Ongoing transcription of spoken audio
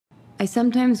I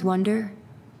sometimes wonder,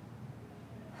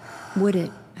 would it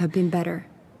have been better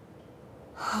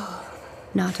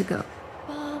not to go?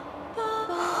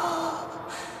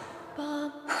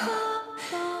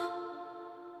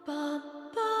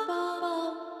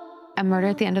 A Murder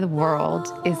at the End of the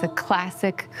World is a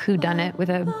classic whodunit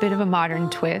with a bit of a modern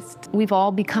twist. We've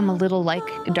all become a little like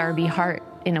Darby Hart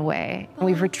in a way.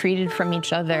 We've retreated from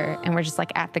each other and we're just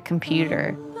like at the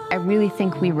computer. I really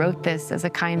think we wrote this as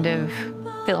a kind of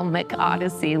filmic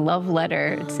odyssey, love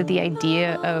letter to the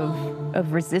idea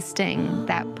of resisting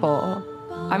that pull.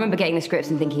 I remember getting the scripts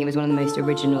and thinking it was one of the most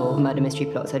original murder mystery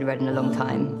plots I'd read in a long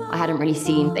time. I hadn't really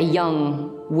seen a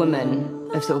young woman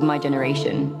of sort of my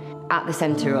generation at the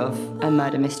center of a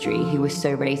murder mystery who was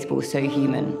so relatable, so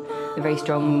human. A very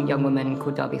strong young woman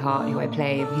called Darby Hart, who I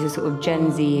play. He's a sort of Gen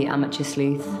Z amateur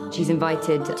sleuth. She's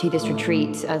invited to this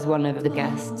retreat as one of the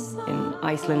guests in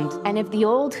Iceland. And if the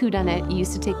old whodunit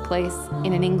used to take place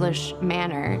in an English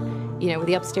manor, you know, with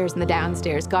the upstairs and the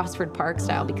downstairs, Gosford Park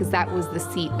style, because that was the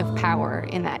seat of power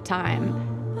in that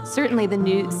time, certainly the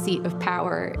new seat of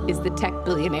power is the tech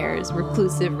billionaire's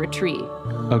reclusive retreat.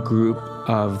 A group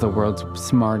of the world's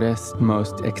smartest,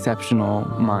 most exceptional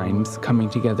minds coming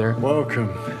together.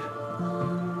 Welcome.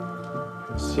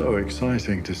 It's so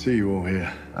exciting to see you all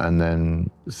here. And then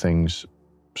things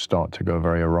start to go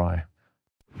very awry.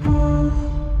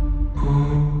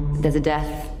 There's a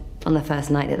death on the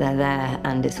first night that they're there,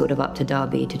 and it's sort of up to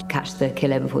Darby to catch the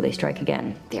killer before they strike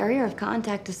again. The area of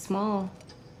contact is small,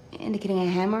 indicating a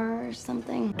hammer or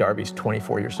something. Darby's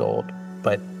 24 years old,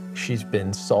 but she's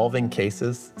been solving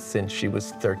cases since she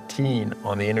was 13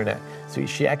 on the internet. So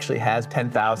she actually has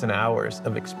 10,000 hours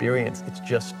of experience. It's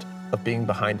just of being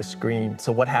behind a screen.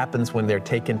 So what happens when they're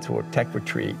taken to a tech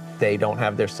retreat? They don't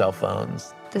have their cell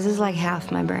phones. This is like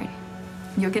half my brain.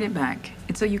 You'll get it back.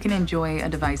 It's so you can enjoy a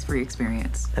device-free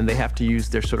experience. And they have to use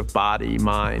their sort of body,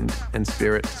 mind, and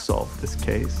spirit to solve this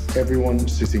case. Everyone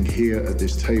sitting here at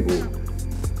this table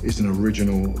is an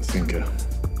original thinker.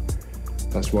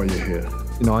 That's why you're here.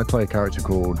 You know, I play a character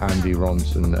called Andy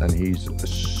Ronson, and he's a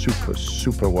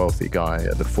super wealthy guy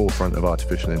at the forefront of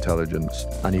artificial intelligence.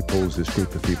 And he pulls this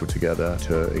group of people together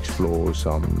to explore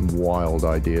some wild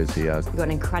ideas he has. We've got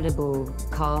an incredible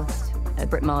cast.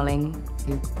 Brit Marling,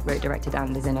 who wrote, directed,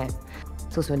 and is in it.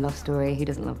 It's also a love story. Who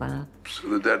doesn't love that? So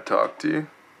the dead talk to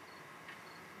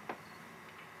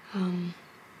you?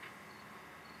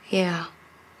 Yeah.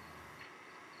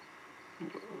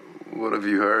 What have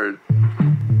you heard?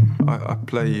 I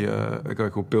play a guy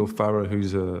called Bill Farrer,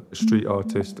 who's a street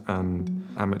artist and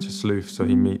amateur sleuth, so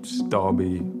he meets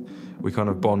Darby. We kind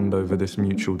of bond over this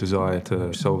mutual desire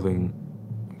to solving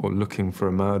or looking for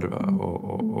a murderer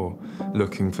or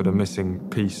looking for the missing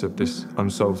piece of this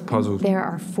unsolved puzzle. There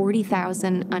are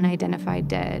 40,000 unidentified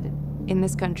dead in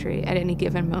this country at any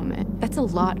given moment. That's a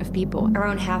lot of people.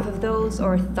 Around half of those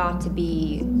are thought to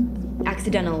be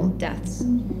accidental deaths,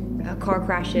 car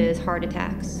crashes, heart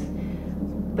attacks.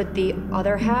 But the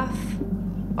other half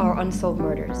are unsolved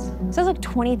murders. So it's like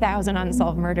 20,000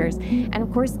 unsolved murders. And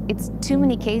of course, it's too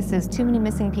many cases, too many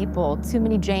missing people, too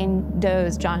many Jane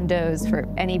Does, John Does for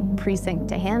any precinct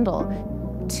to handle.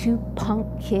 Two punk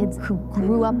kids who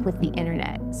grew up with the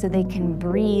internet so they can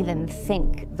breathe and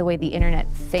think the way the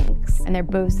internet thinks. And they're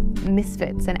both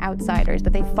misfits and outsiders,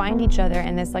 but they find each other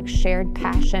in this like shared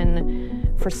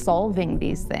passion for solving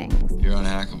these things. You're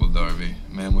unhackable, Darby.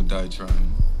 Man would die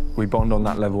trying. We bond on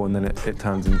that level, and then it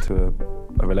turns into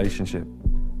a relationship.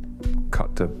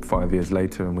 Cut to 5 years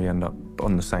later, and we end up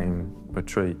on the same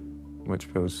retreat, which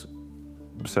feels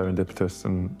serendipitous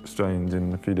and strange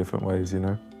in a few different ways, you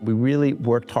know? We really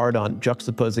worked hard on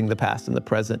juxtaposing the past and the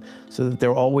present so that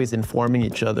they're always informing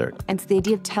each other. And it's the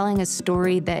idea of telling a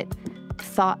story that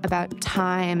thought about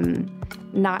time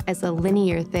not as a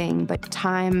linear thing, but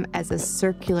time as a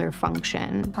circular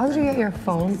function. How did you get your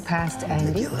phone past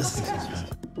Andy?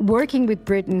 Working with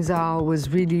Brit and Zal was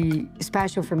really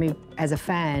special for me as a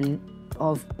fan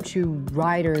of two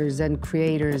writers and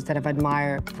creators that I've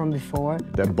admired from before.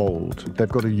 They're bold. They've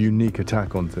got a unique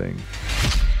attack on things.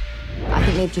 I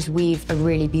think they've just weaved a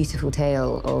really beautiful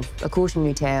tale of a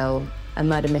cautionary tale, a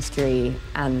murder mystery,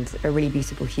 and a really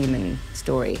beautiful human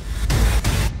story.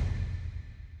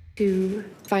 To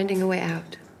finding a way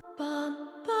out.